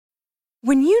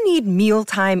When you need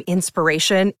mealtime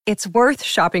inspiration, it's worth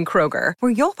shopping Kroger,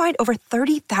 where you'll find over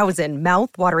 30,000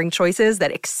 mouth-watering choices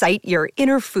that excite your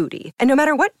inner foodie. And no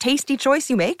matter what tasty choice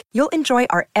you make, you'll enjoy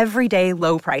our everyday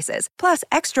low prices, plus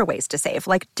extra ways to save,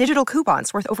 like digital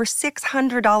coupons worth over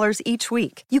 $600 each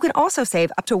week. You can also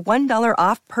save up to $1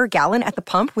 off per gallon at the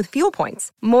pump with fuel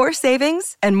points. More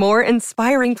savings and more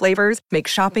inspiring flavors make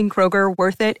shopping Kroger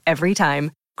worth it every time.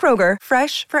 Kroger,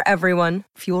 fresh for everyone.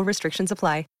 Fuel restrictions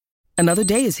apply. Another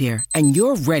day is here, and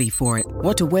you're ready for it.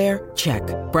 What to wear? Check.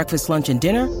 Breakfast, lunch, and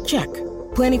dinner? Check.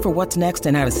 Planning for what's next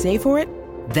and how to save for it?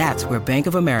 That's where Bank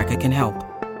of America can help.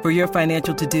 For your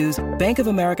financial to-dos, Bank of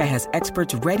America has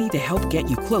experts ready to help get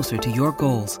you closer to your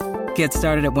goals. Get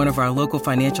started at one of our local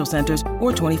financial centers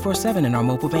or 24/7 in our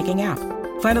mobile banking app.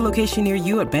 Find a location near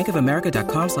you at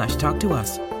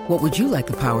bankofamerica.com/talktous. What would you like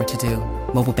the power to do?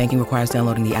 Mobile banking requires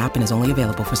downloading the app and is only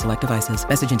available for select devices.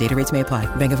 Message and data rates may apply.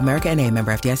 Bank of America N.A.,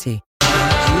 member FDIC.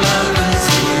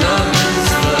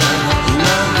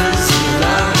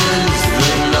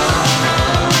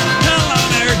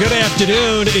 Good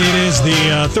afternoon. It is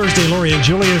the Thursday Lori and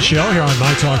Julia show here on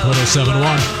My Talk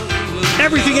 1071.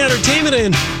 Everything Entertainment,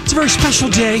 and it's a very special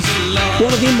day.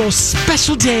 One of the most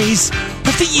special days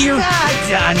of the year.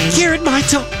 Here at My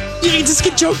Talk. You can just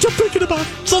get joked up thinking about it.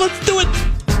 So let's do it.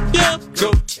 Yeah.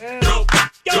 Go,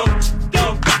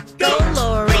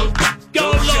 Lori.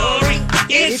 Go, Lori.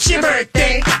 It's your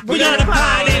birthday. We're gonna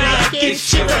party like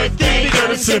it's your birthday. We're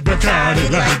gonna sip a party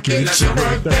like it's your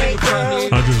birthday.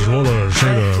 I just want to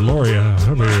say to Lori,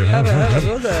 happy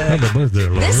birthday,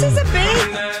 Lori. This is a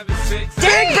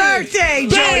big birthday,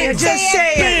 Julia. Just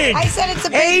say it. I said it's a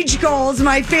big Age goals.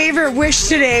 My favorite wish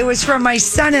today was from my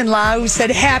son-in-law, who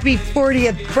said happy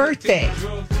 40th birthday.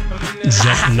 Is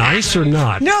that nice or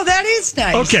not? No, that is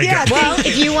nice. Okay, yeah, good. Well,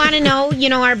 if you want to know,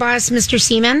 our boss, Mr.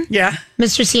 Seaman. Yeah.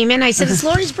 Mr. Seaman, I said, it's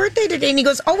Lori's birthday today. And he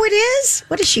goes, oh, it is?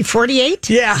 What is she, 48?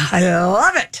 Yeah, I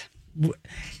love it.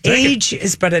 Age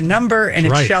is but a number, and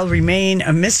it shall remain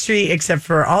a mystery, except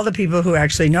for all the people who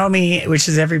actually know me, which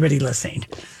is everybody listeing.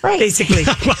 Right. Basically.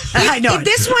 I know.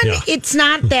 This one, it's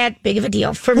not that big of a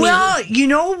deal for me. Well, you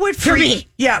know what? For me.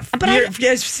 Yeah, But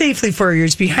you're safely 4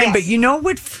 years behind. Yes. But you know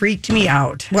what freaked me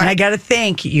out? What? And I got to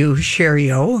thank you,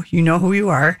 Sherry-O. You know who you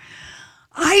are.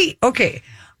 I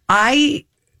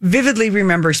vividly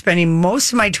remember spending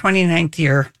most of my 29th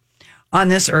year on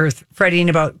this earth fretting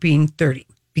about being 30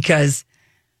 because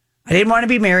I didn't want to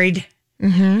be married,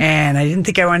 and I didn't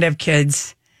think I wanted to have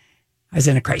kids. I was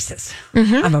in a crisis.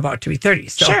 I'm about to be 30,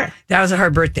 so that was a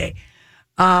hard birthday.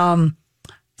 I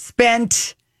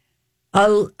spent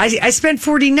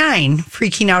 49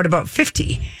 freaking out about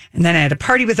 50, and then I had a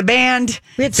party with a band,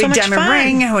 we had so much diamond fun.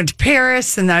 ring. I went to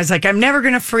Paris, and I was like, I'm never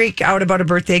going to freak out about a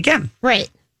birthday again. Right.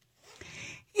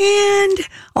 And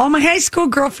all my high school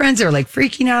girlfriends are like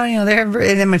freaking out, and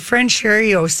then my friend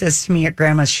Sherry-O says to me at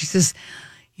Grandma's, she says,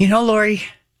 Lori,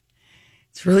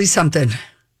 it's really something.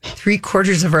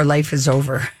 3/4 of our life is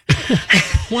over.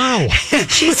 Wow.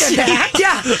 She said that?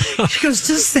 Yeah. She goes,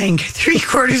 just think,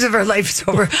 3/4 of our life is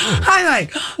over. I'm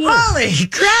like, holy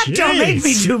crap, don't make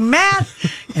me do math.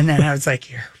 And then I was like,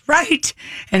 you're right.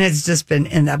 And it's just been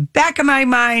in the back of my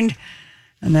mind.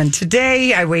 And then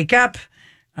today I wake up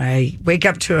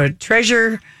to a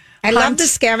treasure I love the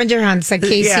scavenger hunts that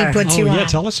Casey puts you on. Yeah,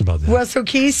 tell us about that. Well, so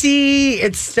Casey,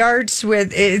 it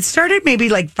started maybe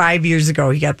like 5 years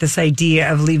ago. He got this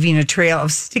idea of leaving a trail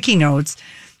of sticky notes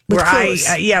With clues.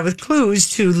 with clues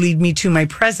to lead me to my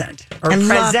present or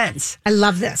presents. I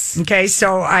love this. Okay,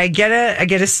 so I get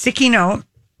a sticky note,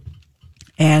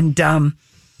 and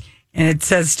it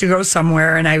says to go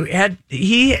somewhere, and I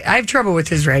have trouble with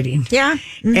his writing. Yeah.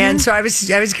 Mm-hmm. And so I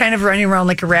was kind of running around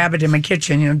like a rabbit in my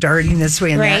kitchen, darting this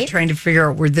way and that, trying to figure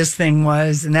out where this thing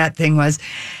was and that thing was.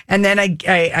 And then I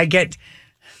get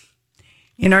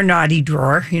in our naughty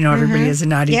drawer, everybody has a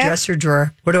naughty dresser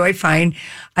drawer. What do I find?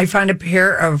 I found a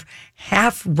pair of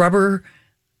half rubber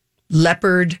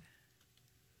leopard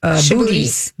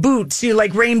boots,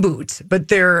 like rain boots, but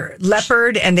they're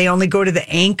leopard and they only go to the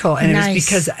ankle. And it was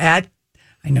because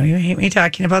I know you hate me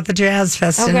talking about the Jazz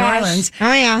Fest in New Orleans.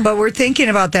 Oh, yeah. But we're thinking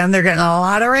about them. They're getting a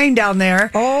lot of rain down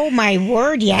there. Oh, my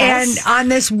word, yes. And on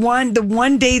the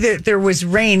one day that there was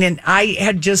rain, and I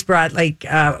had just brought like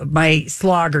my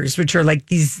sloggers, which are like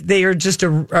these, they are just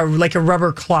like a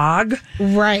rubber clog.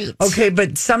 Right. Okay,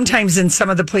 but sometimes in some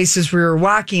of the places we were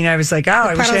walking, I was like,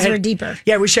 I wish I had. Were deeper.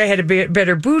 Yeah, I wish I had a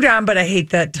better boot on, but I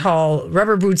hate that tall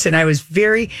rubber boots. And I was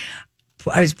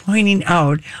was pointing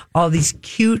out all these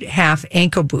cute half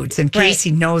ankle boots, and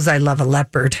Casey knows I love a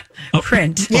leopard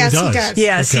print. Yes, he does.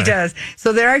 Yes, he Okay. does.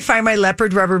 So there I find my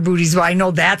leopard rubber booties. Well, I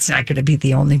know that's not going to be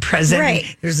the only present.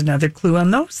 Right. There's another clue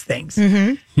on those things.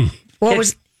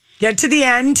 Get to the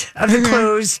end of the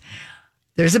clues.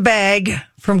 There's a bag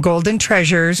from Golden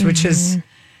Treasures, which is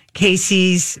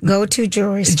Casey's Go to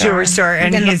jewelry store.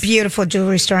 and then a his beautiful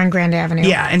jewelry store on Grand Avenue.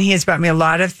 Yeah, and he has bought me a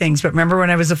lot of things. But remember when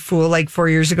I was a fool like 4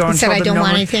 years ago and said, told "I him don't no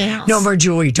want more, anything else." No more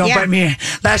jewelry. Don't Yeah. buy me.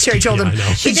 Last year I told him I know.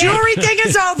 the jewelry thing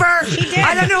is over.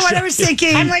 I don't know what I was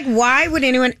thinking. I'm like, why would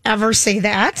anyone ever say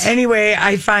that? Anyway,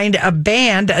 I find a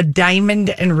band, a diamond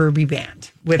and ruby band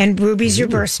with And Ruby's your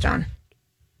birthstone.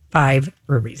 5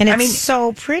 rubies. And it's I mean,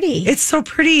 so pretty. it's so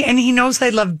pretty, and he knows I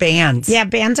love bands. Yeah,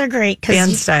 bands are great Band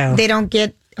because style. they don't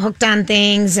get hooked on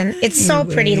things, and it's so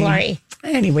pretty, Lori.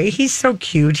 Anyway, he's so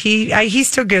cute. He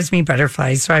still gives me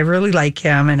butterflies, so I really like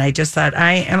him. And I just thought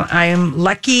I am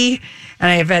lucky, and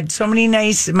I have had so many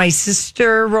nice. My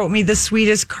sister wrote me the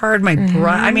sweetest card. My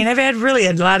I mean, I've had really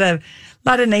a lot of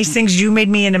nice things. You made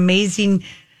me an amazing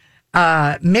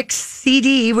mix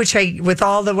CD, which with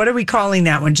all the, what are we calling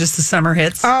that one? Just the summer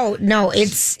hits. Oh no,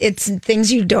 it's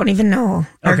things you don't even know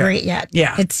are Okay. great yet.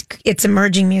 Yeah. it's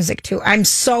emerging music too. I'm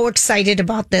so excited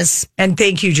about this. And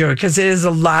thank you, Joe, because it is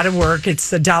a lot of work.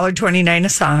 It's $1.29 a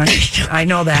song. I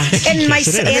know that. And my Yes,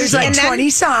 it is. and, There's like and then, 20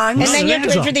 songs. and then you have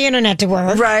to wait for the internet to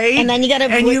work, Right. And then you got to.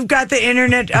 And you've got the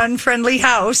internet unfriendly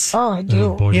house. Oh, I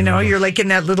do. Boy, You know, you're like in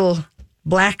that little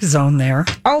black zone there.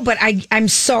 Oh, but I'm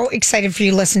so excited for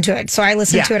you to listen to it. So I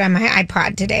listened Yeah. to it on my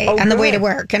iPod today Oh, on the way to good.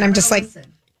 work, and I'm just like,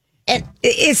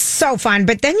 it's so fun.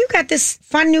 But then you got this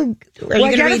fun new. Are you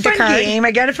I going to got a read the fun card? game.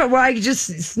 I got a fun. Well, I just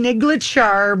Sniglet,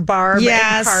 Char, Barb,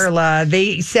 Yes. and Carla.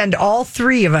 They send all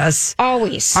 3 of us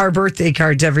Always. our birthday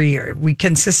cards every year. We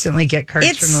consistently get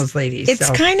cards from those ladies. It's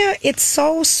so. it's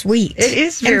so sweet. It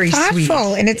is very and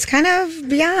thoughtful, sweet. and it's kind of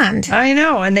beyond. I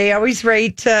know, and they always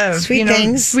write Sweet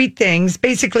things. Sweet things.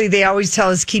 Basically, they always tell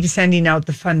us keep sending out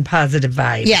the fun, positive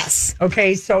vibes. Yes.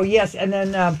 Okay. So yes, and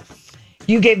then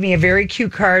you gave me a very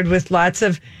cute card with lots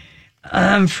of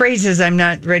phrases I'm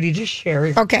not ready to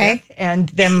share. Okay. And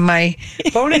then my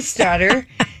bonus daughter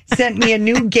sent me a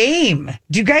new game.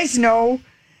 Do you guys know?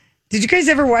 Did you guys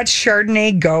ever watch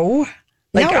Chardonnay Go?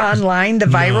 Like No. online, the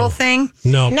viral thing?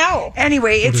 No. No.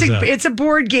 Anyway, is that? it's a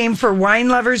board game for wine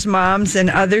lovers, moms, and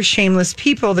other shameless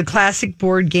people. The classic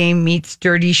board game meets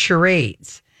dirty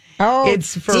charades. Oh,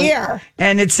 It's for, dear.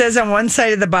 and it says on one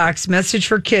side of the box, message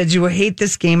for kids. You will hate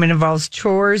this game. It involves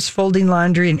chores, folding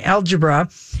laundry, and algebra.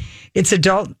 It's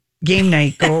adult game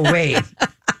night. Go away. And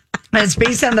it's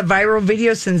based on the viral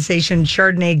video sensation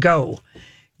Chardonnay Go,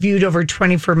 viewed over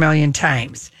 24 million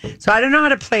times. So I don't know how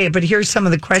to play it, but here's some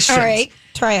of the questions. All right,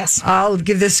 try us. I'll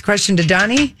give this question to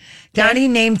Donnie. Donnie,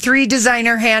 name 3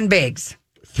 designer handbags.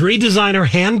 3 designer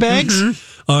handbags.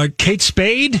 Kate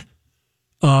Spade,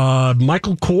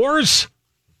 Michael Kors,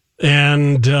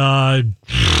 and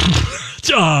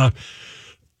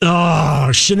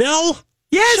Chanel.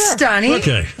 Yes, Donnie.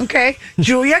 Okay. Okay.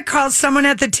 Julia calls someone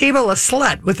at the table a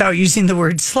slut without using the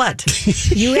word slut.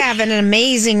 You have an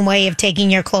amazing way of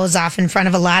taking your clothes off in front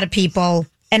of a lot of people,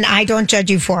 and I don't judge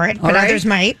you for it, but All right. others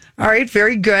might. All right.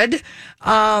 Very good.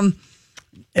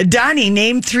 Donnie,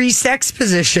 name 3 sex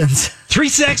positions. 3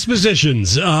 sex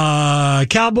positions: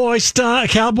 cowboy,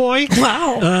 cowboy,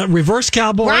 Wow. reverse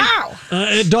cowboy, Wow.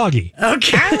 doggy.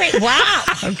 Okay. All right, wow.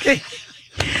 Okay.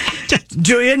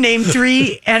 Julia, name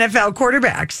 3 NFL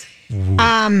quarterbacks.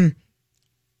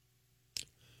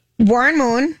 Warren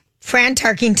Moon, Fran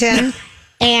Tarkington,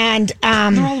 and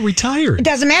They're all retired. it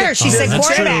doesn't matter. She said that's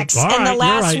true. quarterbacks, All and the right,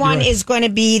 last you're one right. is going to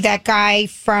be that guy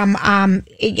from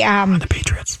The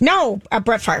Patriots.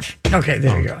 Brett Favre. Okay,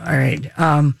 there you go. All right.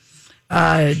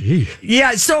 Gee.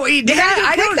 Yeah, so You gotta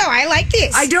I be quick, though. I like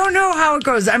these. I don't know how it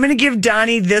goes. I'm going to give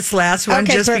Donnie this last one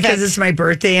Okay, just perfect. because it's my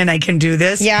birthday and I can do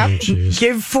this. Yeah. Jeez.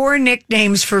 Give 4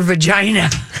 nicknames for vagina.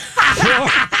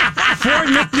 4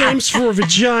 nicknames for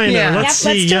vagina. Yeah. Let's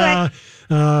Yep, see. let's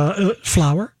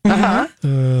Flower. Uh-huh.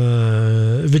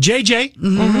 Vajayjay.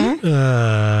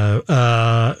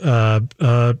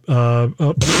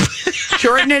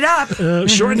 Shorten it up.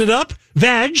 Shorten it up.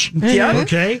 Vag. Yeah.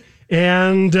 Okay.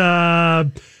 And How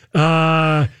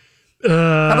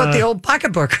about the old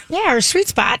pocketbook? Yeah, or Sweet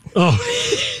Spot. oh,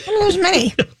 I mean, there's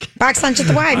many. Box lunch at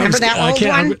the Y. Remember that I old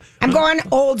can't- one? I'm going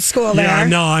old school there. yeah.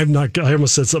 No, I'm not. I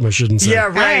almost said something I shouldn't say. Yeah,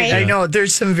 right. right. I know.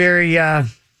 There's some very.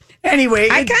 Anyway,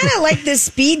 I kind of like this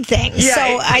speed thing. Yeah,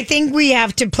 so I think we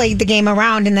have to play the game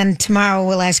around, and then tomorrow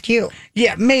we'll ask you.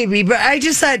 yeah, maybe. But I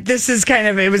just thought this is kind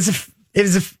of. It was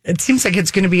It seems like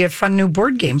it's going to be a fun new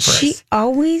board game for us.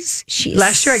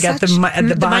 Last year I got the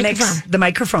Bonix, the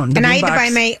microphone, and I had to buy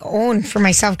my own for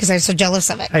myself because I was so jealous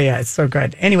of it. Oh yeah, it's so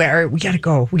good. Anyway, all right, we got to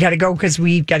go. We got to go because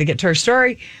we've got to get to our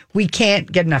story. We can't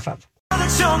get enough of.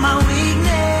 Show my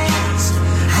weakness.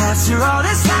 After all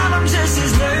this time, I'm just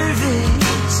as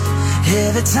nervous.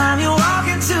 Every time you walk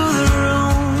into the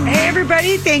room. Hey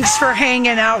everybody, thanks for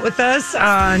hanging out with us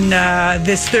on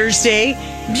this Thursday.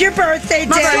 Your birthday,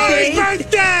 My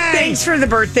birthday! Thanks for the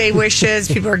birthday wishes.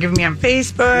 People are giving me on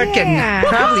Facebook and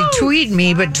probably tweet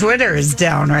me, but Twitter is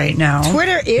down right now.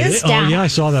 Twitter is down. Oh, yeah, I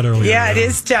saw that earlier. Yeah, it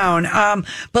is down.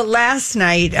 But last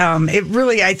night, it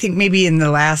really, I think maybe in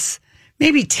the last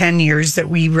 10 years that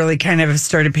we really kind of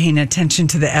started paying attention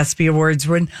to the ESPY Awards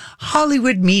when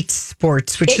Hollywood meets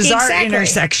sports, which is our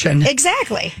intersection.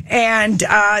 Exactly. And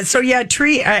I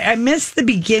missed the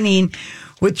beginning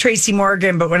with Tracy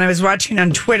Morgan, but when I was watching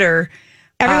on Twitter,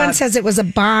 everyone says it was a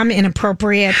bomb,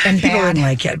 inappropriate, and people bad. didn't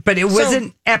like it, but it was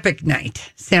an epic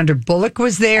night. Sandra Bullock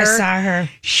was there. I saw her.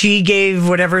 She gave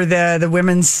whatever the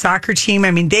women's soccer team. I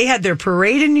mean, they had their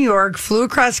parade in New York, flew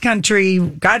across country,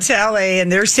 got to LA,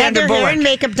 and there's Sandra Bullock. Had their hair and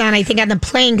makeup done, I think, on the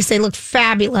plane because they looked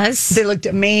fabulous. They looked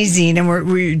amazing, and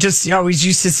we're just always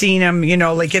used to seeing them,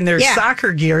 like in their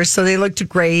soccer gear. So they looked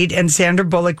great, and Sandra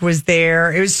Bullock was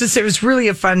there. It was really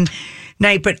a fun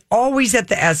night, but always at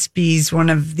the ESPYs, one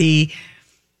of the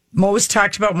most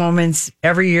talked about moments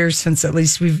every year since at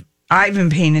least I've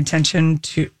been paying attention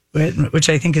to it, which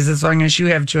I think is as long as you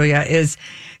have, Julia, is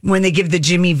when they give the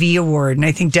Jimmy V Award. And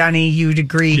I think, Donnie, you'd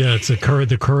agree. Yeah, it's the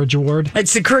Courage Award.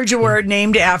 It's the Courage Award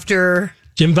named after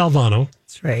Jim Valvano.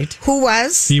 That's right. Who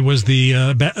was? He was the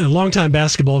longtime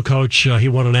basketball coach. He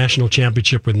won a national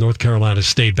championship with North Carolina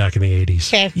State back in the 80s.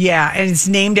 Okay. Yeah, and it's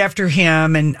named after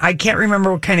him. And I can't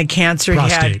remember what kind of cancer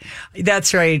Prostate. he had.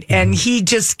 That's right. Mm-hmm. And he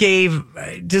just gave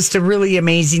just a really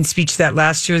amazing speech that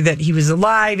last year that he was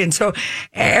alive. And so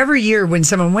every year when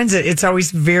someone wins it, it's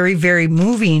always very, very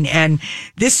moving. And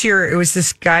this year it was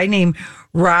this guy named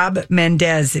Rob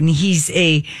Mendez, and he's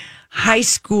a high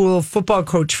school football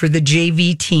coach for the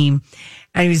JV team.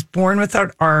 And he was born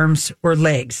without arms or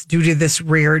legs due to this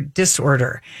rare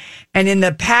disorder. And in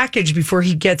the package, before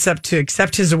he gets up to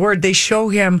accept his award, they show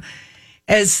him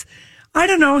as, I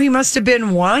don't know, he must have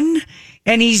been one.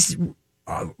 And he's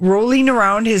rolling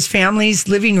around his family's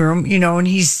living room, and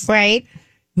he's right.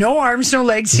 No arms, no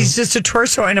legs. He's just a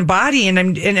torso and a body. And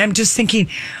I'm just thinking,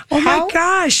 my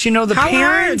gosh, the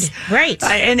parents. Hard? Right.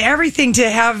 And everything to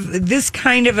have this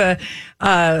kind of a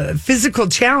physical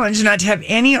challenge, not to have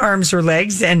any arms or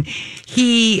legs. And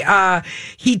he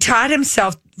taught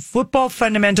himself football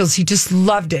fundamentals. He just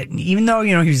loved it. And even though,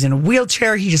 he was in a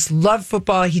wheelchair, he just loved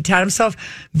football. He taught himself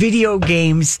video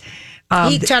games.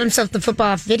 He taught himself the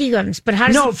football video games, but how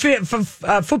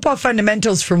does football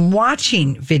fundamentals from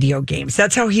watching video games.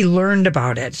 That's how he learned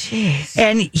about it. Jeez.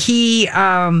 And he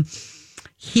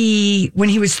when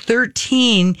he was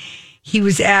 13, he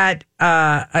was at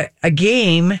a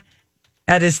game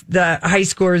at the high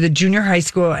school or the junior high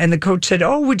school, and the coach said,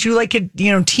 "Oh, would you like a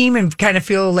team and kind of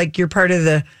feel like you're part of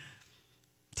the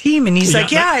team?" And he's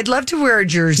like, I'd love to wear a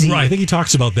jersey. Right, I think he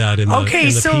talks about that in the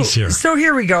piece here. So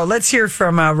here we go. Let's hear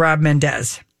from Rob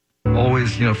Mendez.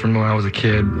 Always, from when I was a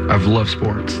kid, I've loved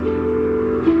sports.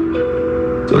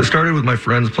 So it started with my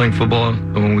friends playing football,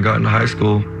 and when we got into high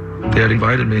school, they had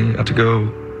invited me to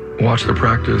go watch their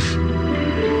practice.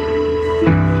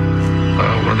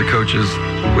 One of the coaches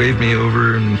waved me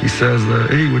over, and he says,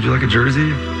 "Hey, would you like a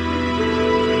jersey?"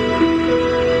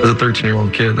 As a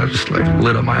 13-year-old kid, that just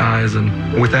lit up my eyes,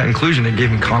 and with that inclusion, it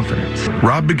gave me confidence.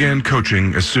 Rob began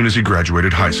coaching as soon as he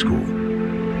graduated high school.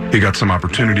 He got some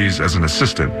opportunities as an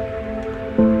assistant,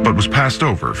 but was passed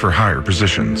over for higher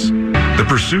positions. The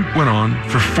pursuit went on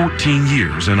for 14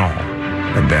 years in all.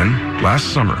 And then,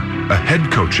 last summer, a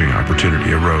head coaching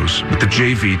opportunity arose with the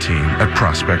JV team at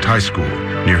Prospect High School,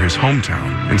 near his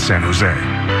hometown in San Jose.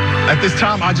 At this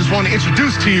time, I just want to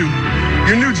introduce to you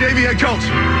your new JV head coach,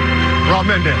 Rob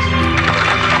Mendez.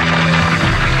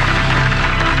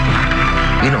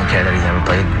 We don't care that he's never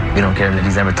played. We don't care that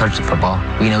he's never touched the football.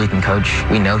 We know he can coach.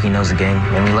 We know he knows the game,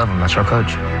 and we love him. That's our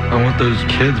coach. I want those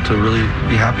kids to really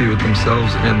be happy with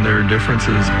themselves and their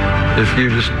differences. If you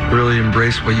just really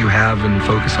embrace what you have and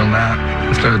focus on that,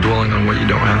 instead of dwelling on what you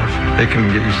don't have, it can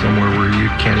get you somewhere where you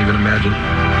can't even imagine.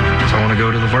 So I want to go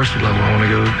to the varsity level. I want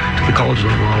to go to the college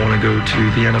level. I want to go to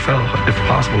the NFL if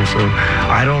possible. So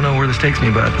I don't know where this takes me,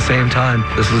 but at the same time,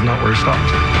 this is not where it stops.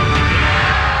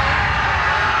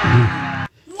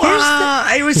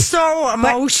 It was so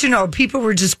emotional. People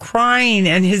were just crying,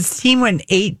 and his team went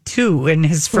 8-2 in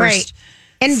his first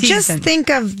And season. just think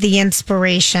of the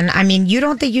inspiration. I mean, you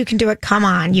don't think you can do it? Come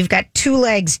on. You've got 2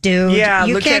 legs, dude. Yeah,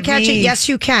 You look can't at catch me. it. Yes,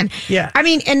 you can. Yeah. I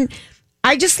mean, and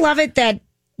I just love it that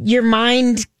your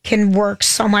mind can work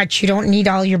so much. You don't need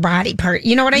all your body part.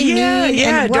 You know what I mean?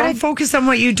 Yeah. And Don't focus on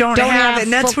what you don't have.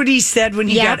 And that's what he said when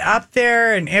he got up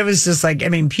there. And it was just like, I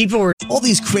mean, people were. All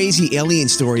these crazy alien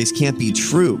stories can't be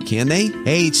true, can they?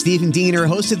 Hey, it's Stephen Diener,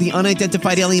 host of the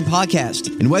Unidentified Alien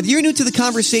Podcast. And whether you're new to the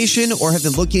conversation or have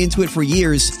been looking into it for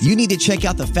years, you need to check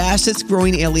out the fastest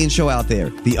growing alien show out there,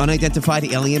 the Unidentified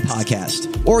Alien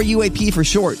Podcast, or UAP for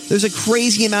short. There's a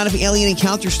crazy amount of alien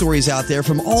encounter stories out there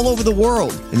from all over the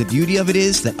world. And the beauty of it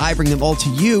is that I bring them all to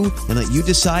you and let you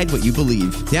decide what you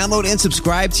believe. Download and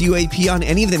subscribe to UAP on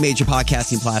any of the major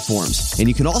podcasting platforms. And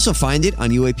you can also find it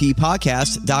on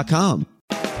UAPpodcast.com.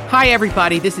 Hi,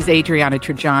 everybody. This is Adriana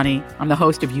Trajani. I'm the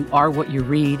host of You Are What You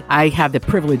Read. I have the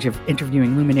privilege of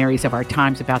interviewing luminaries of our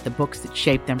times about the books that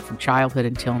shaped them from childhood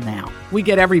until now. We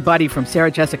get everybody from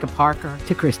Sarah Jessica Parker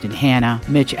to Kristen Hanna,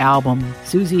 Mitch Albom,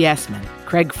 Susie Essman,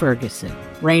 Craig Ferguson,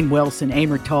 Rainn Wilson,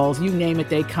 Amor Tolls, you name it,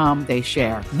 they come, they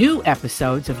share. New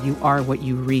episodes of You Are What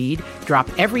You Read drop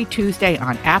every Tuesday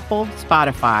on Apple,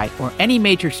 Spotify, or any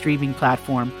major streaming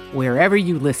platform wherever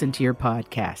you listen to your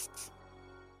podcasts.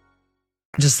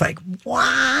 Just like,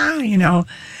 wow, you know.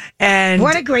 And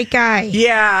what a great guy.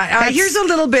 Yeah. Here's a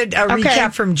little bit, a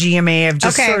recap from GMA of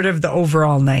just sort of the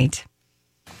overall night.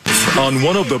 On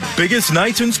one of the biggest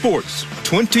nights in sports,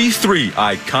 23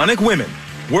 iconic women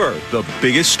were the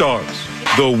biggest stars.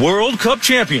 The World Cup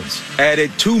champions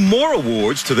added 2 more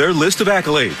awards to their list of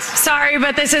accolades. Sorry,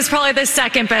 but this is probably the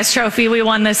second best trophy we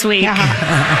won this week.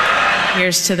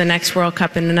 Here's to the next World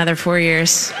Cup in another 4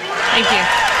 years. Thank you.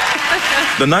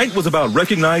 The night was about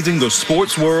recognizing the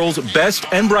sports world's best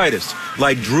and brightest,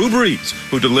 like Drew Brees,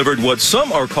 who delivered what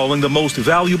some are calling the most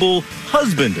valuable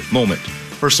husband moment.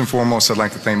 First and foremost, I'd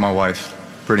like to thank my wife,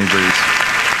 Brittany Brees.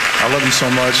 I love you so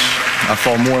much. I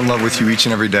fall more in love with you each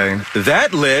and every day.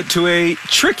 That led to a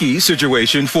tricky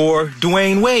situation for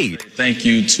Dwayne Wade. Thank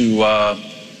you to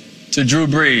Drew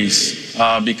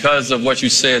Brees. Because of what you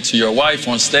said to your wife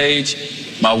on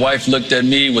stage, my wife looked at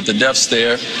me with a death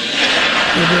stare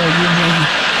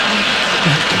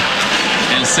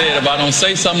and said, if I don't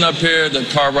say something up here, the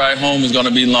car ride home is going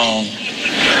to be long.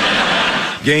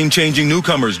 Game-changing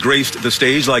newcomers graced the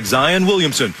stage like Zion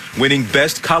Williamson, winning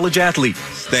Best College Athlete.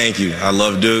 Thank you. I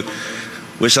love Duke.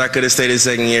 Wish I could have stayed his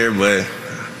second year, but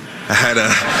I had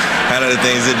other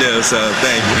things to do, so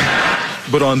thank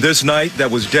you. But on this night that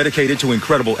was dedicated to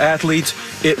incredible athletes,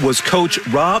 it was Coach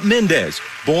Rob Mendez,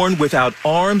 born without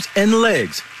arms and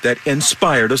legs, that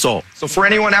inspired us all. So for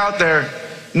anyone out there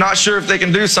not sure if they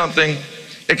can do something,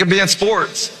 it can be in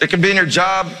sports, it can be in your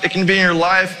job, it can be in your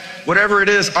life, whatever it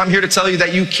is, I'm here to tell you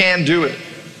that you can do it.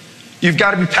 You've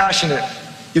got to be passionate.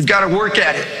 You've got to work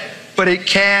at it, but it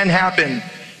can happen.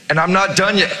 And I'm not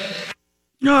done yet.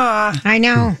 I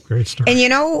know. Great story. And you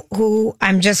know who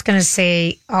I'm just going to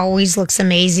say always looks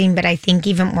amazing, but I think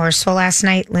even more so last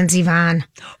night, Lindsey Vonn.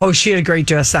 Oh, she had a great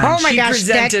dress on. Oh my she gosh,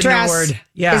 that presented dress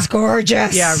is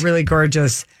gorgeous. Yeah, really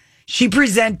gorgeous. She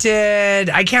presented,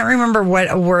 I can't remember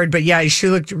what award, but yeah, she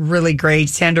looked really great.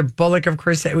 Sandra Bullock, of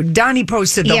course. Donnie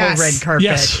posted the whole red carpet.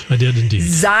 Yes, I did indeed.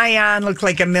 Zion looked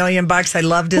like $1 million. I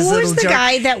loved his Who little was the joke.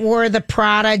 guy that wore the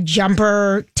Prada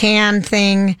jumper tan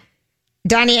thing?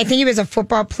 Donnie, I think he was a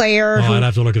football player. Oh, I'd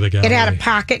have to look at the guy. It had a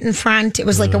pocket in front. It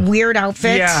was like a weird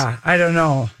outfit. Yeah, I don't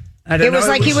know. It was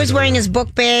like he was wearing his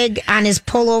book bag on his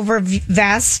pullover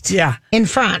vest. Yeah. In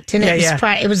front. And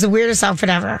it was the weirdest outfit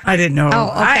ever. I didn't know. Oh,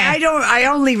 okay. I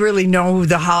only really know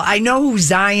who I know who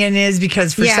Zion is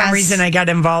because for some reason I got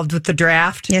involved with the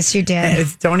draft. Yes, you did.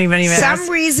 Don't even some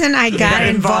reason I got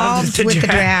involved with the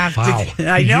draft. Wow.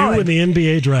 I know you in the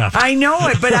NBA draft. I know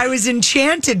it, but I was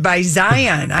enchanted by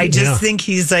Zion. I just think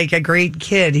he's like a great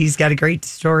kid. He's got a great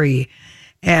story.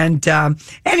 And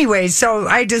anyway, so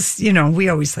I just, we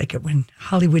always like it when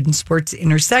Hollywood and sports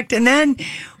intersect. And then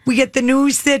we get the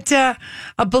news that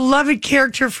a beloved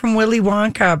character from Willy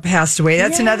Wonka passed away.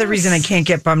 That's another reason I can't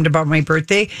get bummed about my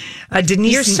birthday.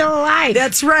 Denise, you're still alive.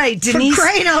 That's right. Denise, for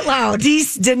crying out loud.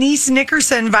 Denise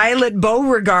Nickerson, Violet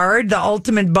Beauregard, the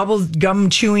ultimate bubble gum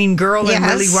chewing girl in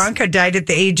Willy Wonka, died at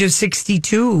the age of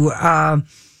 62.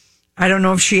 I don't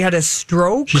know if she had a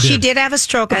stroke. She did have a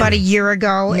stroke about a year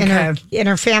ago, and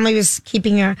her family was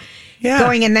keeping her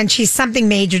going, and then something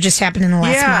major just happened in the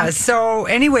last month. So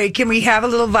anyway, can we have a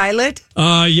little Violet?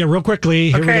 Yeah, real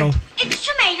quickly. Here we go. It's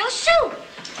tomato soup.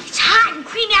 It's hot and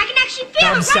creamy. I can actually feel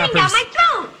it running down my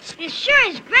throat. It sure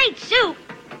is great soup.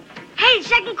 Hey, the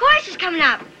second course is coming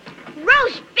up.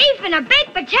 Roast beef and a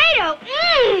baked potato.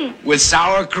 Mmm. With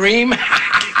sour cream?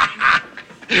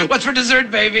 What's for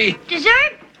dessert, baby?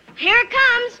 Dessert? Here it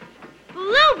comes.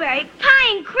 Blueberry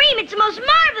pie and cream. It's the most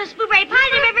marvelous blueberry pie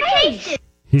I've ever tasted.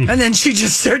 And then she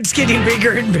just starts getting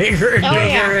bigger and bigger and bigger.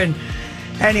 Yeah. And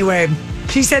anyway,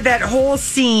 she said that whole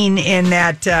scene in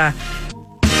that.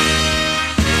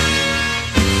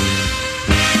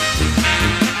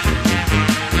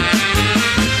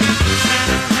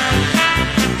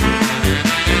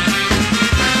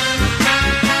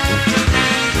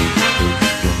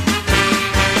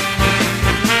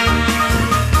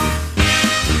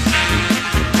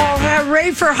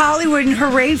 Hooray for Hollywood and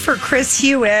hooray for Chris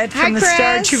Hewitt from the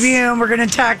Star Tribune. We're going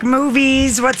to talk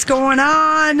movies. What's going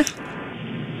on?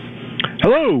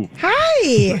 Hello.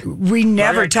 Hi. We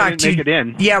never talked to you. Make it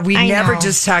in. Yeah, we I never know.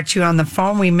 just talked to you on the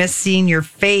phone. We miss seeing your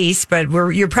face, but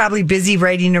you're probably busy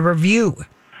writing a review.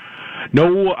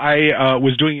 No, I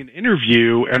was doing an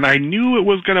interview, and I knew it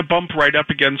was going to bump right up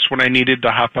against when I needed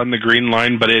to hop on the green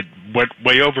line, but it went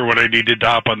way over when I needed to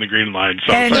hop on the green line.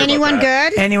 So And sorry about anyone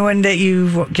that. good? Anyone that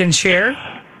you can share?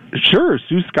 Sure.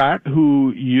 Sue Scott,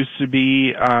 who used to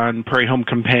be on Prairie Home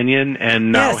Companion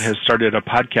and now has started a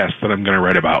podcast that I'm going to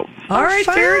write about. All right,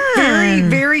 very,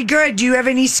 very good. Do you have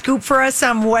any scoop for us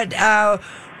on what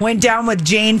went down with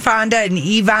Jane Fonda and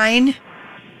Evine?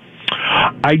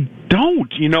 I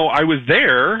don't. You know, I was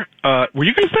there. Were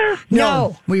you guys there?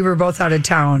 No, we were both out of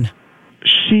town.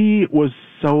 She was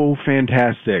so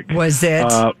fantastic. Was it?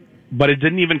 But it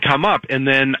didn't even come up. And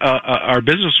then our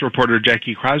business reporter,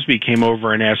 Jackie Crosby, came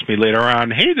over and asked me later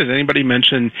on, hey, did anybody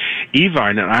mention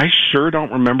Evine? And I sure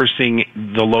don't remember seeing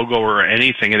the logo or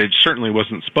anything, and it certainly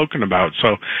wasn't spoken about.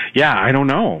 So, yeah, I don't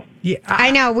know. Yeah,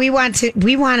 I know. We want to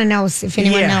know if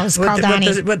anyone knows. Call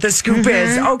Donnie. What the scoop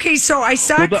is. Okay, so I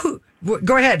saw...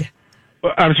 Go ahead.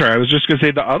 I'm sorry. I was just going to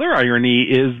say the other irony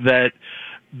is that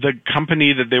the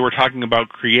company that they were talking about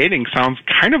creating sounds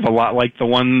kind of a lot like the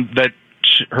one that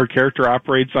her character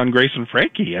operates on Grace and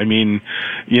Frankie. I mean,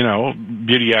 you know,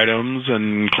 beauty items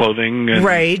and clothing. And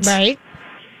Right.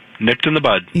 Nipped in the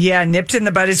bud. Yeah, nipped in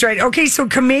the bud is right. Okay, so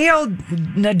Kumail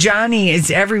Nanjiani is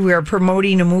everywhere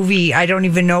promoting a movie. I don't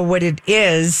even know what it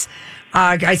is.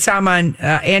 I saw him on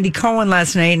Andy Cohen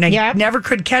last night, and I never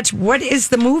could catch what is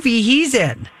the movie he's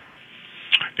in.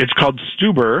 It's called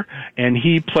Stuber, and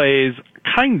he plays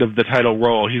kind of the title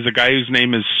role. He's a guy whose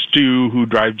name is Stu who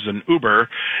drives an Uber,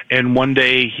 and one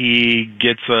day he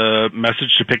gets a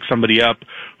message to pick somebody up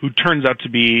who turns out to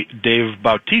be Dave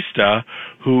Bautista,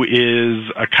 who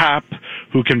is a cop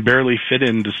who can barely fit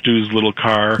into Stu's little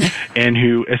car and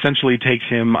who essentially takes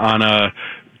him on a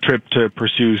trip to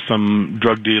pursue some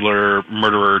drug dealer,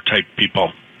 murderer type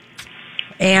people.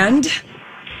 And?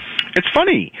 It's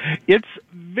funny. It's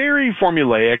very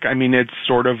formulaic. I mean, it's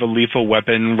sort of a Lethal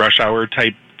Weapon, Rush Hour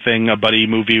type thing, a buddy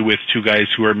movie with two guys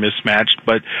who are mismatched.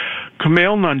 But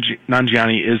Kumail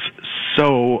Nanjiani is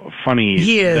so funny.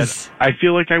 He is. That I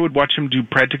feel like I would watch him do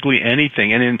practically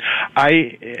anything. And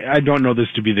I don't know this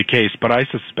to be the case, but I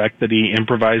suspect that he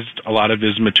improvised a lot of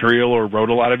his material or wrote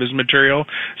a lot of his material,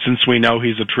 since we know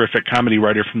he's a terrific comedy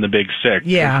writer from The Big Sick.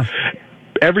 Yeah.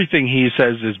 Everything he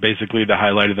says is basically the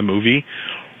highlight of the movie.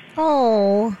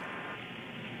 Oh.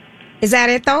 Is that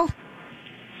it, though?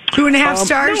 2.5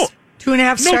 stars? No.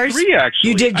 2.5 stars? 3, actually.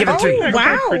 You did give it 3. Wow.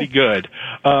 That's pretty good.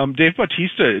 Dave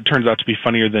Bautista turns out to be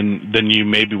funnier than you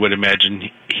maybe would imagine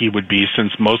he would be,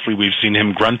 since mostly we've seen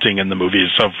him grunting in the movies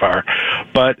so far.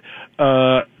 But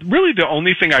really the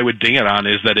only thing I would ding it on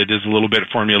is that it is a little bit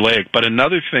formulaic. But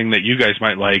another thing that you guys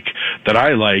might like, that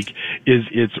I like, is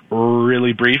it's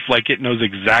really brief. Like, it knows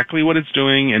exactly what it's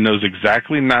doing and knows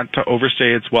exactly not to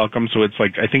overstay its welcome. So it's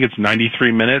like, I think it's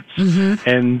 93 minutes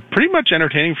and pretty much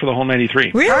entertaining for the whole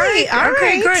 93. Really?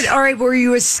 Okay, good. All right. Were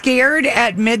you as scared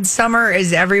at Midsummer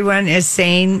as everyone is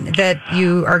saying that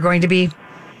you are going to be?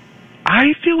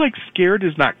 I feel like scared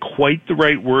is not quite the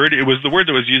right word. It was the word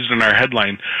that was used in our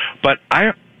headline, but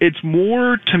it's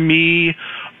more, to me,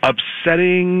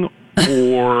 upsetting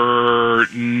or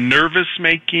nervous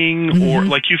making, or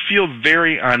like you feel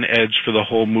very on edge for the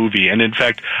whole movie. And in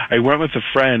fact, I went with a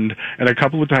friend, and a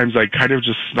couple of times I kind of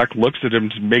just snuck looks at him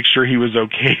to make sure he was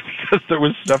okay, because there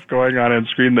was stuff going on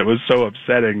screen that was so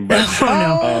upsetting. But,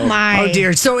 oh my! Oh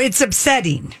dear! So it's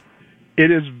upsetting. It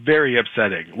is very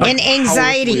upsetting. And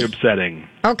anxiety. Upsetting.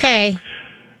 Okay.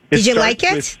 Did you like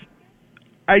it?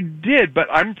 I did, but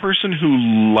I'm a person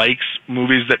who likes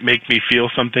movies that make me feel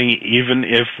something, even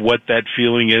if what that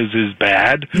feeling is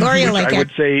bad. Lori, which like I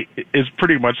would say is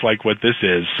pretty much like what this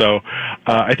is. So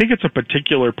I think it's a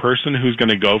particular person who's going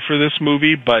to go for this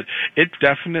movie, but it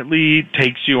definitely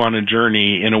takes you on a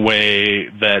journey in a way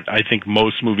that I think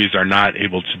most movies are not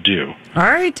able to do. All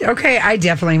right. Okay. I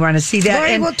definitely want to see that.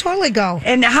 Lori will totally go.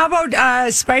 And how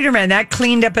about Spider-Man? That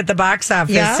cleaned up at the box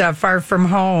office, Far From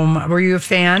Home. Were you a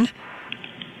fan?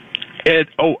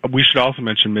 We should also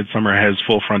mention Midsommar has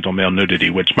full frontal male nudity,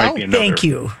 which might be another. Thank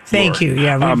you.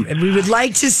 Yeah, we would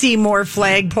like to see more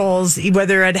flagpoles,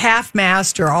 whether at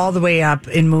half-mast or all the way up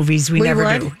in movies. We never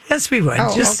would? do. Yes, we would.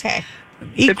 Oh, okay.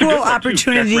 Equal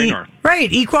opportunity,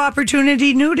 right? Equal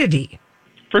opportunity nudity.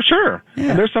 For sure.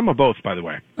 Yeah. And there's some of both, by the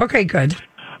way. Okay, good.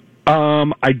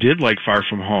 I did like Far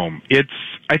From Home.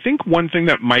 I think one thing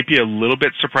that might be a little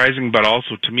bit surprising, but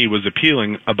also to me was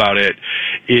appealing about it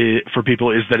for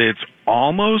people, is that it's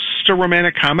almost a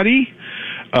romantic comedy.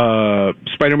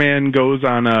 Spider-Man goes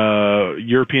on a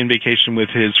European vacation with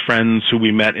his friends who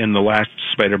we met in the last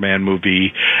Spider-Man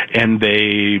movie, and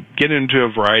they get into a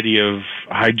variety of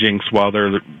hijinks while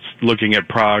they're looking at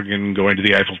Prague and going to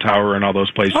the Eiffel Tower and all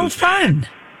those places. Oh, fun.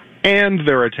 And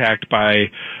they're attacked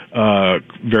by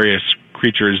various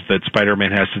creatures that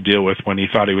Spider-Man has to deal with when he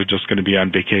thought he was just going to be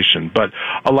on vacation. But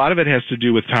a lot of it has to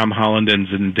do with Tom Holland and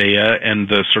Zendaya and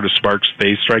the sort of sparks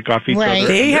they strike off each other.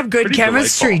 They have good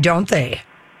chemistry, don't they?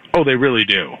 Oh, they really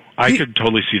do. I could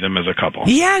totally see them as a couple.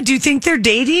 Yeah. Do you think they're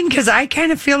dating? Because I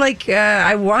kind of feel like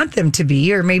I want them to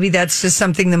be, or maybe that's just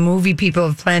something the movie people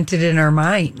have planted in our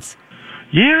minds.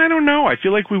 Yeah, I don't know. I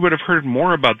feel like we would have heard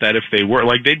more about that if they were.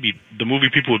 Like, the movie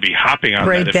people would be hopping on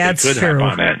that if they could have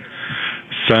on it.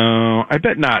 So, I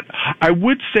bet not. I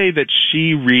would say that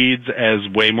she reads as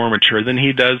way more mature than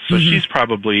he does, so she's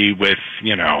probably with,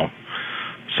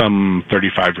 some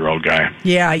 35-year-old guy.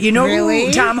 Yeah,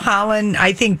 who Tom Holland,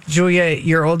 I think, Julia,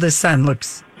 your oldest son,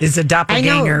 is a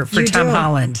doppelganger for Tom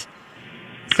Holland.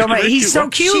 So he's so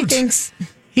cute. She thinks...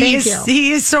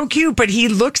 He is so cute, but he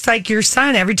looks like your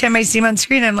son. Every time I see him on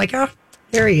screen, I'm like, oh,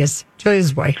 there he is.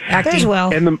 Julia's boy. Acting There's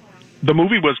well. And the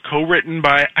movie was co-written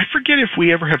by, I forget if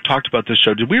we ever have talked about this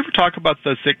show. Did we ever talk about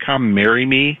the sitcom Marry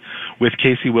Me with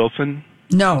Casey Wilson?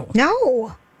 No.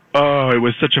 Oh, it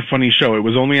was such a funny show. It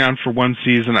was only on for one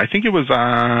season. I think it was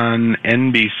on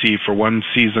NBC for one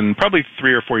season, probably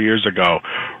 3 or 4 years ago.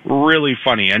 Really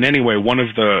funny. And anyway, one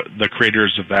of the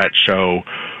creators of that show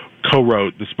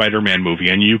co-wrote the Spider-Man movie,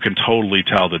 and you can totally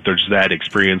tell that there's that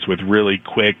experience with really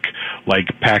quick,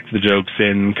 pack the jokes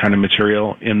in kind of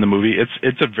material in the movie.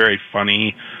 It's a very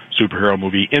funny superhero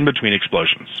movie in between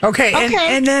explosions. Okay.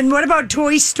 And then what about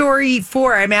Toy Story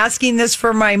 4? I'm asking this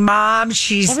for my mom.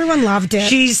 Everyone loved it.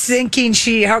 She's thinking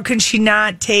how can she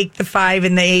not take the 5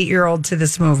 and the 8-year-old to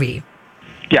this movie?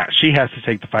 Yeah, she has to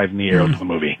take the 5 and the 8-year-old to the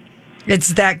movie. It's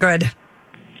that good.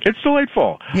 It's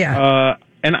delightful. Yeah.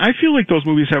 And I feel like those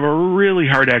movies have a really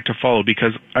hard act to follow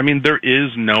because, there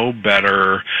is no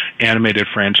better animated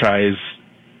franchise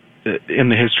in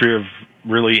the history of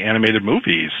really animated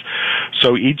movies.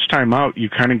 So each time out, you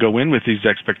kind of go in with these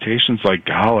expectations like,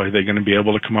 are they going to be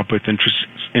able to come up with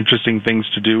interesting things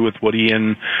to do with Woody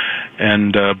and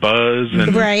Buzz?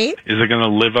 And right. Is it going to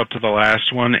live up to the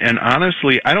last one? And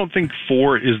honestly, I don't think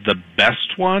 4 is the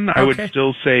best one. I would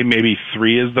still say maybe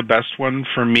 3 is the best one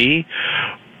for me.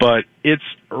 But it's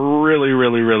really,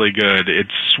 really, really good.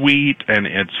 It's sweet and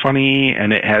it's funny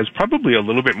and it has probably a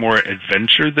little bit more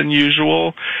adventure than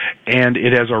usual. And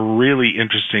it has a really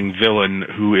interesting villain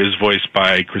who is voiced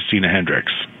by Christina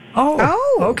Hendricks.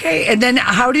 Oh, okay. And then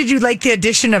how did you like the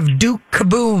addition of Duke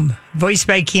Kaboom, voiced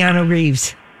by Keanu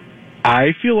Reeves?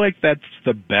 I feel like that's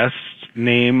the best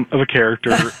name of a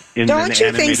character in an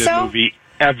animated movie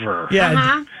ever. Yeah.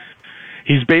 Uh-huh.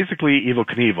 He's basically Evel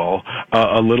Knievel,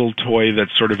 a little toy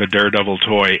that's sort of a daredevil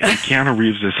toy. And Keanu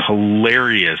Reeves is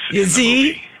hilarious. Is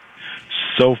he?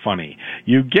 So funny.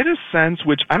 You get a sense,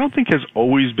 which I don't think has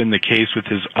always been the case with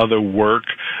his other work,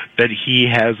 that he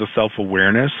has a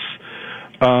self-awareness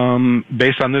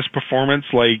based on this performance.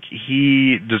 Like,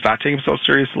 he does not take himself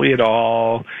seriously at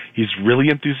all. He's really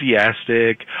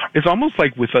enthusiastic. It's almost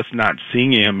like with us not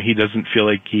seeing him, he doesn't feel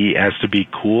like he has to be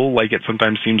cool. Like, it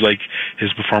sometimes seems like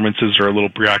his performances are a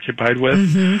little preoccupied with.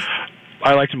 Mm-hmm.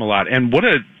 I liked him a lot. And what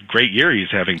a great year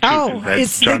he's having, too.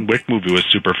 That John Wick movie was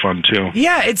super fun, too.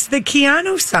 Yeah, it's the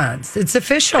Keanu Sons. It's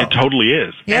official. It totally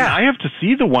is. Yeah. And I have to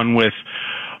see the one with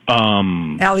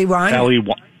Ali Wong.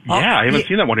 Yeah, I haven't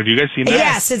seen that one. Have you guys seen that?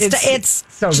 Yes, it's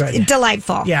so good.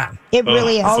 Delightful. Yeah. It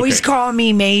really is. Always call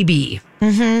me maybe.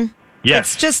 Mm-hmm.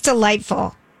 Yes. It's just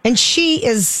delightful. And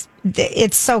it's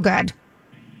so good.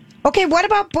 Okay, what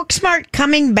about Booksmart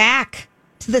coming back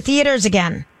to the theaters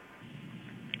again?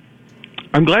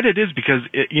 I'm glad it is because,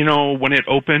 when it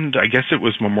opened, I guess it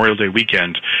was Memorial Day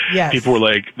weekend. Yes. People were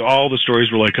like, all the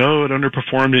stories were like, oh, it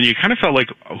underperformed. And you kind of felt like,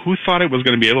 who thought it was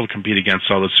going to be able to compete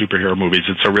against all the superhero movies?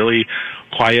 It's a really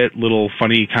quiet, little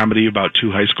funny comedy about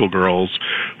two high school girls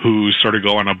who sort of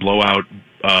go on a blowout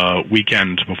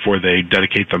weekend before they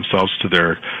dedicate themselves to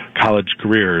their college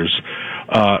careers.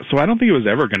 So I don't think it was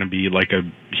ever going to be like a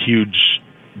huge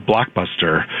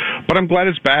blockbuster, but I'm glad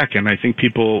it's back, and I think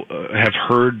people have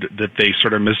heard that they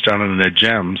sort of missed out on a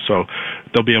gem, so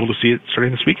they'll be able to see it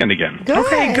starting this weekend again. Good.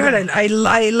 Okay, good. I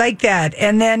like that.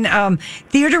 And then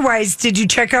theater-wise, did you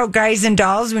check out Guys and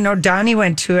Dolls? We know Donnie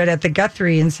went to it at the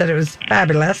Guthrie and said it was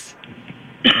fabulous.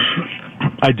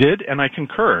 I did, and I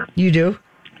concur. You do?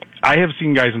 I have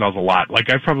seen Guys and Dolls a lot.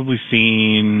 Like, I've probably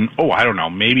seen, I don't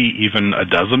know, maybe even a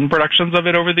dozen productions of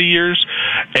it over the years.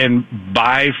 And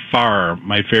by far,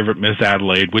 my favorite Miss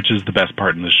Adelaide, which is the best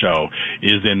part in the show,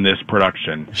 is in this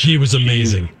production. She was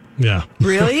amazing. Yeah.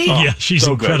 Really? Yeah, she's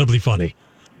so incredibly funny.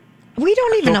 We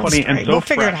don't even know the funny story. and so We'll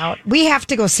figure fresh. it out. We have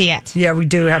to go see it. Yeah, we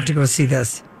do have to go see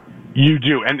this. You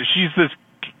do. And she's this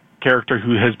character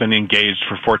who has been engaged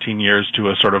for 14 years to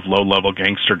a sort of low-level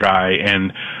gangster guy,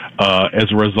 and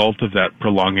as a result of that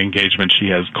prolonged engagement, she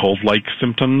has cold-like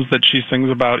symptoms that she sings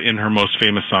about in her most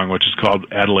famous song, which is called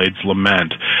Adelaide's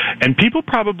Lament. And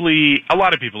a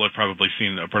lot of people have probably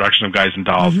seen a production of Guys and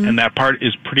Dolls, and that part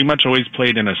is pretty much always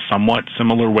played in a somewhat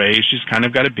similar way. She's kind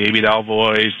of got a baby doll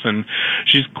voice, and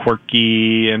she's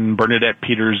quirky and Bernadette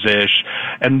Peters-ish.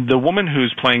 And the woman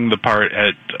who's playing the part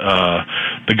at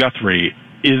the Guthrie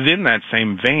is in that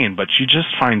same vein, but she just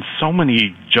finds so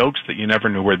many jokes that you never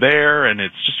knew were there, and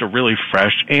it's just a really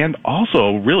fresh and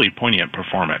also really poignant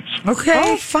performance. Okay.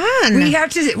 Oh, fun.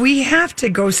 We have to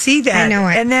go see that. I know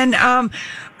it. And then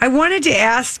I wanted to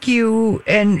ask you,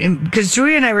 and because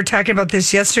Julia and I were talking about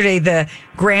this yesterday, the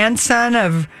grandson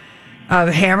of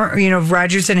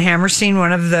Rodgers and Hammerstein,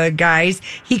 one of the guys,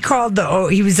 he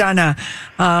was on a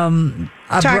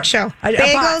talk show,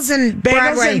 Bagels and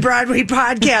Broadway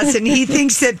podcast, and he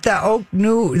thinks that the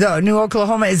New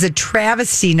Oklahoma is a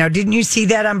travesty. Now, didn't you see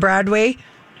that on Broadway?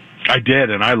 I did,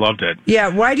 and I loved it. Yeah,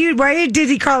 why did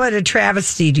he call it a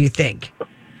travesty? Do you think?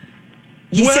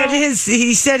 He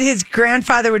said his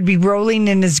grandfather would be rolling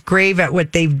in his grave at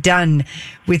what they've done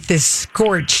with this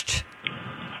Scorched.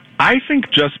 I think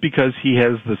just because he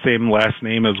has the same last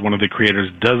name as one of the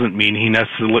creators doesn't mean he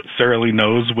necessarily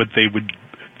knows what they would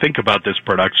think about this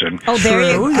production. Oh, there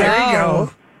you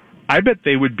go. I bet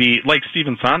they would be, like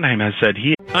Stephen Sondheim has said,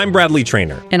 I'm Bradley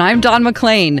Trainer. And I'm Don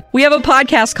McClain. We have a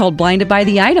podcast called Blinded by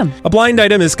the Item. A blind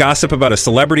item is gossip about a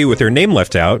celebrity with their name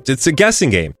left out. It's a guessing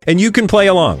game, and you can play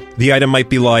along. The item might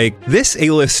be like, this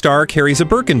A-list star carries a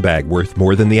Birkin bag worth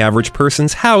more than the average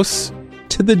person's house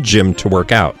to the gym to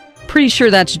work out. Pretty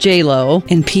sure that's J-Lo.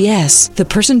 And P.S. the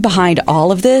person behind all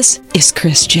of this is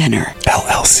Kris Jenner,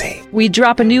 LLC. We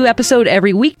drop a new episode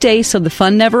every weekday so the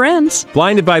fun never ends.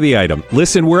 Blinded by the Item.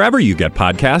 Listen wherever you get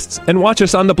podcasts and watch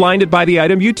us on the Blinded by the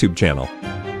Item YouTube channel.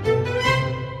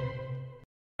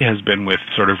 Has been with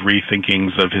sort of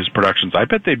rethinkings of his productions. I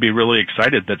bet they'd be really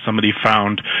excited that somebody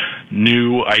found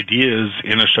new ideas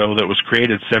in a show that was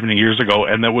created 70 years ago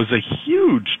and that was a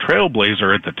huge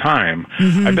trailblazer at the time.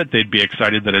 Mm-hmm. I bet they'd be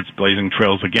excited that it's blazing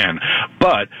trails again.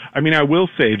 But, I mean, I will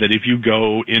say that if you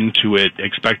go into it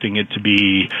expecting it to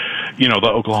be, the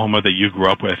Oklahoma that you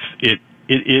grew up with, it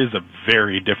is a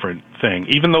very different thing.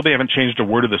 Even though they haven't changed a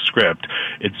word of the script,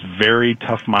 it's very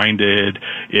tough-minded.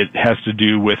 It has to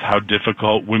do with how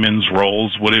difficult women's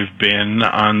roles would have been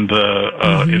on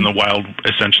in the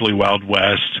essentially Wild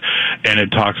West, and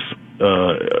it talks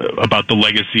about the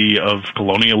legacy of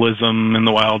colonialism in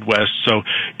the Wild West. So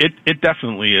it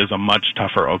definitely is a much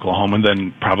tougher Oklahoma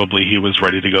than probably he was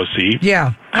ready to go see.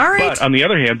 Yeah. All right. But on the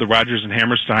other hand, the Rodgers and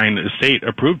Hammerstein estate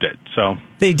approved it. So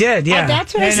they did, yeah.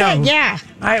 That's what I said, yeah.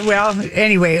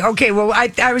 Anyway, okay. Well,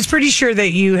 I was pretty sure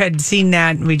that you had seen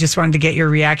that. We just wanted to get your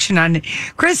reaction on it.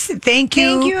 Chris, thank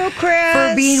you. Thank you, Chris,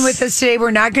 for being with us today.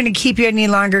 We're not going to keep you any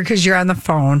longer because you're on the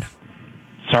phone.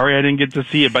 Sorry I didn't get to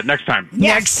see it, but next time.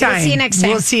 Yes, next time. We'll see you next time.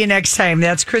 We'll see you next time.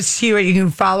 That's Chris Hewitt. You can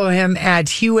follow him at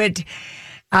Hewitt.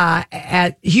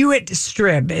 At Hewitt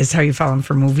Strib is how you follow him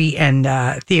for movie and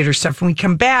theater stuff. When we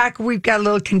come back, we've got a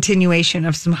little continuation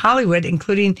of some Hollywood,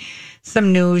 including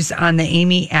some news on the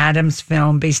Amy Adams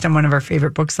film based on one of our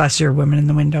favorite books last year, Women in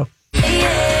the Window.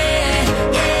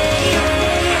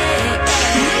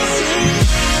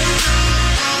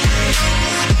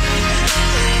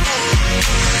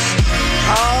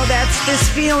 This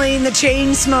feeling Feeling, the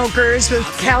Chainsmokers with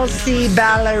Kelsey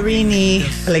Ballerini.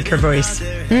 I like her voice.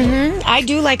 Mm-hmm. I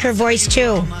do like her voice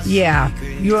too. Yeah.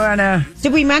 You wanna?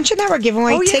 Did we mention that we're giving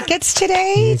away tickets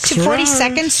today to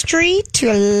 42nd Street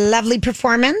to a lovely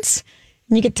performance?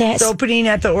 And you get to It's opening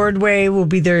at the Ordway. We'll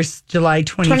be there July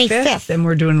 25th. And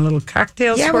we're doing a little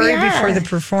cocktail story before the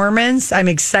performance. I'm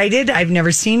excited. I've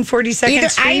never seen 42nd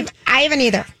Street. I haven't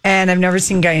either. And I've never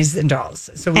seen Guys and Dolls.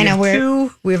 So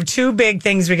we have two big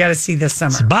things we got to see this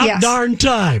summer. It's about darn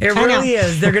time. It really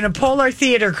is. They're going to pull our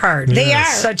theater card. They are.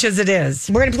 Such as it is.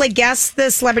 We're going to play Guess the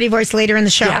Celebrity Voice later in the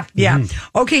show. Yeah.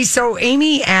 Okay, so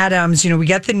Amy Adams, we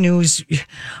got the news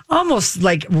almost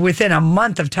like within a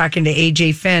month of talking to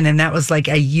AJ Finn, and that was like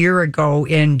a year ago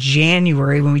in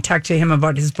January when we talked to him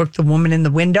about his book, The Woman in the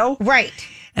Window. Right.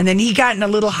 And then he got in a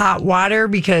little hot water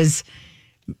because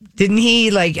didn't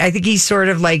he I think he sort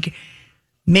of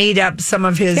made up some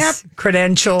of his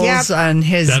credentials on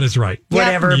his that is right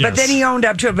whatever but then he owned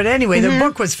up to it. But anyway, the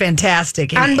book was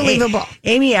fantastic. And unbelievable.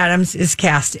 Amy Adams is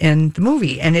cast in the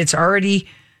movie, and it's already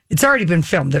been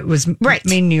filmed. It was made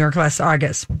in New York last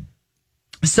August.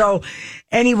 So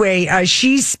anyway,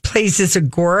 she plays this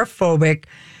agoraphobic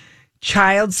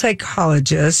child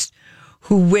psychologist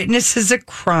who witnesses a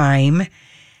crime,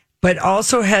 but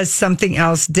also has something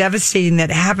else devastating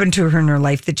that happened to her in her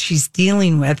life that she's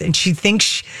dealing with. And she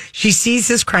thinks she sees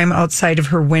this crime outside of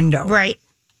her window. Right.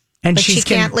 And but she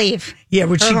can't leave. Yeah,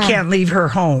 but she can't leave her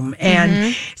home.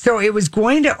 And so it was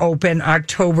going to open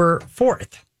October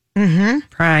 4th. Mm-hmm.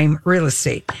 Prime Real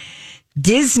Estate.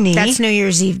 Disney. That's New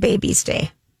Year's Eve baby's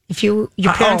day. If your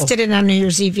parents did it on New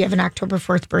Year's Eve, you have an October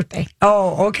 4th birthday.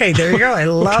 Oh, okay. There you go. I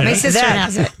love My sister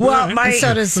has it. Well, and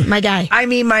so does my guy. I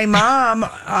mean, my mom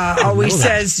always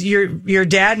says your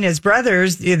dad and his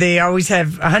brothers, they always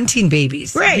have hunting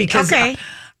babies. Right. Because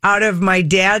out of my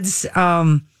dad's,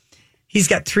 he's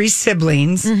got 3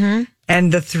 siblings,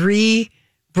 and the 3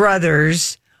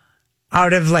 brothers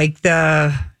out of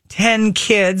the 10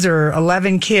 kids or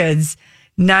 11 kids,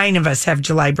 9 of us have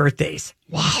July birthdays.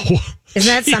 Wow. Isn't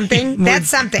that something? That's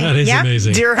something. That is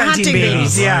amazing. Deer hunting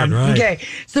babies. Yeah. Right. Okay.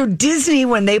 So Disney,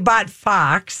 when they bought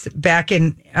Fox back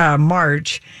in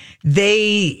March,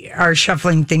 they are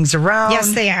shuffling things around.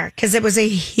 Yes, they are. Because it was a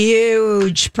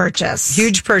huge purchase.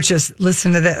 Huge purchase.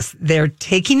 Listen to this. They're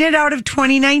taking it out of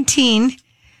 2019.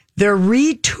 They're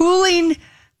retooling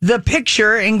the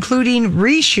picture, including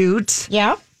reshoots.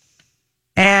 Yeah.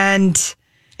 And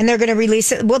they're going to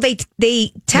release it. Well, they're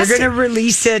going to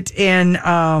release it in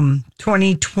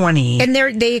 2020. And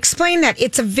they explain that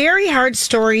it's a very hard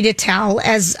story to tell,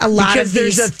 as a lot because of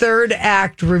these. There's a third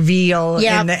act reveal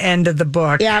in the end of the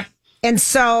book. Yep. And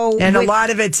so, a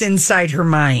lot of it's inside her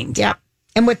mind. Yep.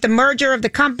 And with the merger of the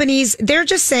companies, they're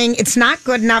just saying it's not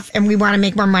good enough, and we want to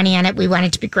make more money on it. We want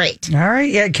it to be great. All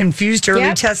right. Yeah, confused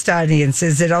early test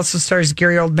audiences. It also stars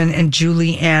Gary Oldman and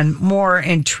Julianne Moore,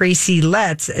 and Tracy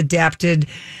Letts adapted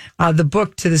the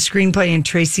book to the screenplay. And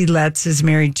Tracy Letts is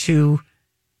married to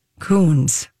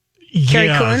Coons. Carrie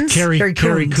Coons? Carrie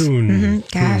Coons. Mm-hmm.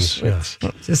 Gosh. Yes.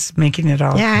 Just making it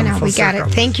all. Yeah, I know. We got it.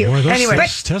 Thank you. Boy,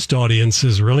 those test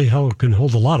audiences really can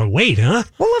hold a lot of weight, huh?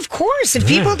 Well, of course. If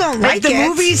people don't like the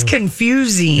movie's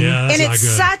confusing. And it's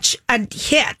such a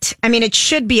hit. I mean, it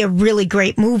should be a really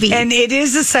great movie. And it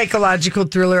is a psychological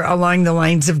thriller along the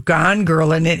lines of Gone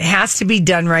Girl. And it has to be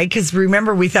done right. Because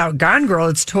remember, without Gone Girl,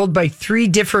 it's told by 3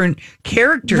 different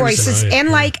characters. Voices. Right.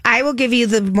 And I will give you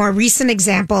the more recent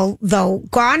example, though.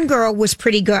 Gone Girl was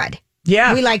pretty good.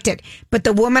 Yeah. We liked it. But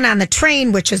The Woman on the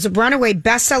Train, which is a runaway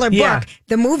bestseller book,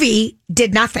 the movie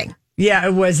did nothing. Yeah,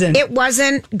 it wasn't. It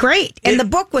wasn't great. And the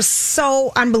book was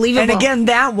so unbelievable. And again,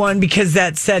 that one, because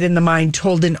that's set in the mind,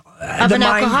 told of an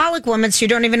alcoholic woman, so you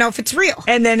don't even know if it's real.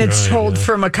 And then it's told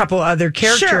from a couple other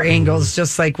character angles,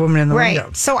 just like Woman in the Window.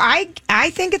 So I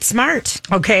think it's smart.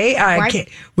 Okay.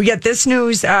 We got this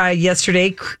news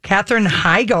yesterday. Katherine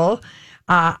Heigl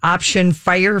optioned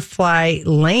Firefly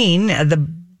Lane, the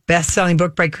best-selling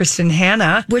book by Kristen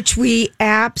Hanna, which we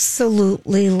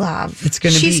absolutely love.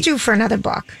 She's due for another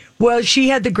book. Well, she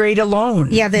had The Great Alone.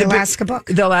 Yeah, the Alaska book.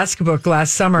 The Alaska book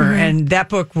last summer, and that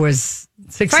book was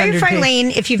 600 Firefly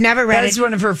Lane, if you've never read it. That is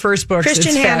one of her first books.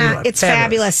 Kristen Hanna, it's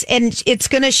fabulous. And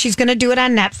she's gonna do it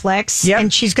on Netflix. Yep.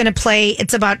 And she's gonna play,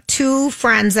 it's about 2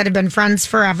 friends that have been friends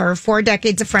forever, 4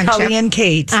 decades of friendship. Cully and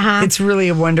Kate. It's really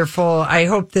a wonderful, I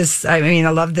love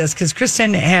this, because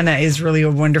Kristen Hanna is really a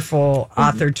wonderful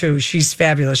author too. She's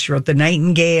fabulous. She wrote The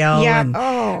Nightingale.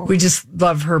 Yeah. We just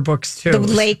love her books too. The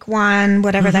Lake one,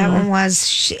 whatever that one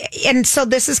was. And so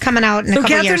this is coming out in a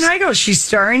couple years. So Katherine Heigl, she's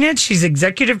starring it. She's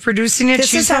executive producing it.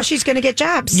 This is how she's going to get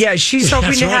jobs. Yeah, she's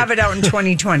hoping to have it out in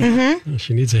 2020.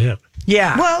 She needs a hit.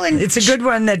 Yeah. Well, and it's a good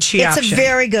one that she It's optioned. a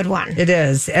very good one. It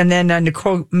is. And then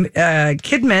Nicole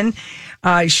Kidman,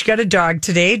 she got a dog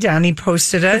today. Donnie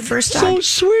posted it. Her first dog. So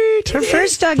sweet. Her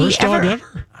first doggy First dog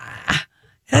ever.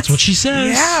 That's what she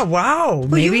says. Yeah, wow. Well,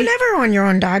 Maybe. you've never owned your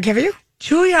own dog, have you?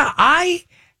 Julia, I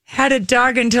had a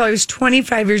dog until I was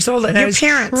 25 years old, and Your I was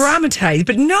parents. traumatized.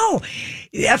 But no,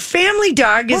 a family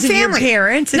dog Well, isn't family. your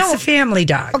parents. It's No. a family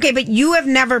dog. Okay, but you have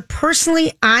never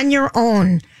personally on your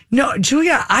own. No,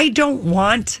 Julia, I don't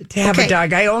want to have a Okay.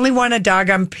 dog. I only want a dog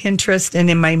on Pinterest and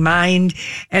in my mind.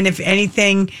 And if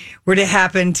anything were to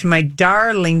happen to my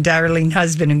darling, darling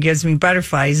husband who gives me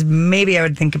butterflies, maybe I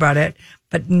would think about it.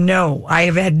 But no, I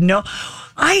have had no.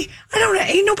 I don't know.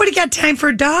 Ain't nobody got time for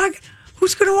a dog.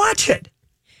 Who's going to watch it?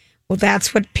 Well,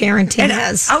 that's what parenting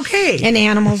is. Okay. And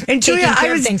animals. And Julia, taking care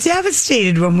I of was things.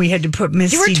 devastated when we had to put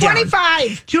Misty You were down.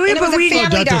 25. Julia, and it but was a we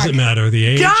family That dog. doesn't matter, the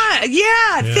age.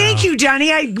 Yeah, thank you,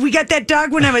 Johnny. We got that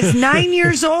dog when I was 9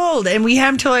 years old, and we had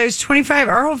him till I was 25.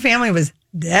 Our whole family was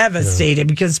devastated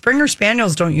because Springer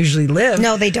Spaniels don't usually live.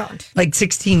 No, they don't. Like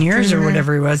 16 years or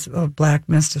whatever he was. Oh, Black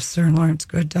Mist of Sir Lawrence,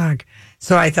 good dog.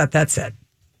 So I thought that's it.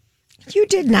 You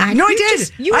did not. No, I You did.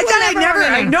 just- you I will thought I'd never.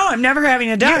 have I an know I'm never having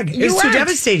a dog. You It was too weren't.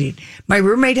 devastating. My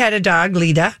roommate had a dog,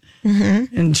 Lita,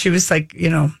 and she was like,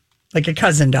 like a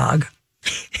cousin dog.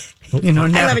 I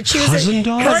love it. She was Cousin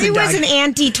dog? Corey Cousin was dog. an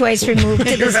auntie twice removed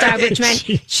to this dog, which meant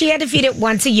she had to feed it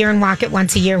once a year and walk it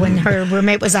once a year when her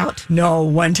roommate was out. No,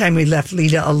 one time we left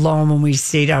Lita alone when we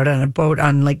stayed out on a boat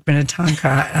on Lake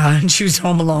Minnetonka, and she was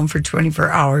home alone for 24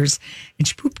 hours, and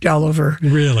she pooped all over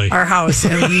Really? our house,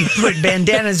 and we put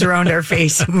bandanas around our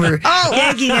face, and we're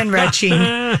gagging and retching.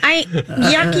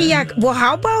 Yucky yuck. Well,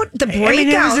 how about the breakout? I mean,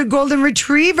 it was a golden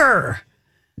retriever.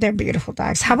 They're beautiful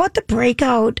dogs. How about the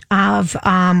breakout of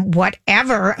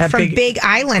whatever At from Big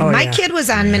Island? Oh, My yeah. kid was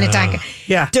on Minnetonka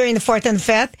during the 4th and the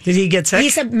 5th. Did he get sick? He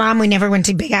said, Mom, we never went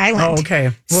to Big Island. Oh,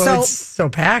 okay. Well, it's so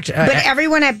packed. But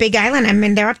everyone at Big Island, I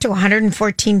mean, they're up to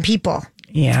 114 people.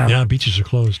 Yeah. Yeah, beaches are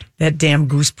closed. That damn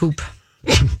goose poop.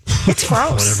 It's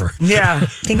gross. Whatever. Yeah.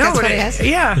 Think that's what it is?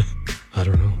 Yeah. I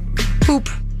don't know. Poop.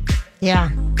 Yeah.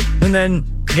 And then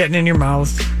getting in your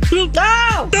mouth,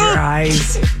 No! your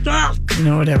eyes,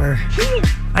 whatever.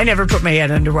 I never put my head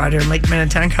underwater in Lake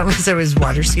Minnetonka unless I was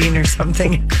water skiing or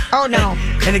something. Oh, no.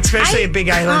 And especially at Big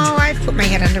Island. Oh, I put my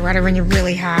head underwater when you're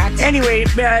really hot. Anyway,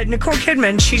 Nicole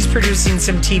Kidman, she's producing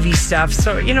some TV stuff.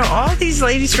 So, all these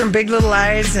ladies from Big Little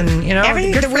Lies and,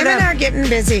 good The for women them. are getting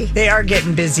busy. They are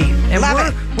getting busy. And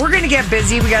Love we're going to get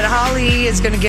busy. We got Holly is going to get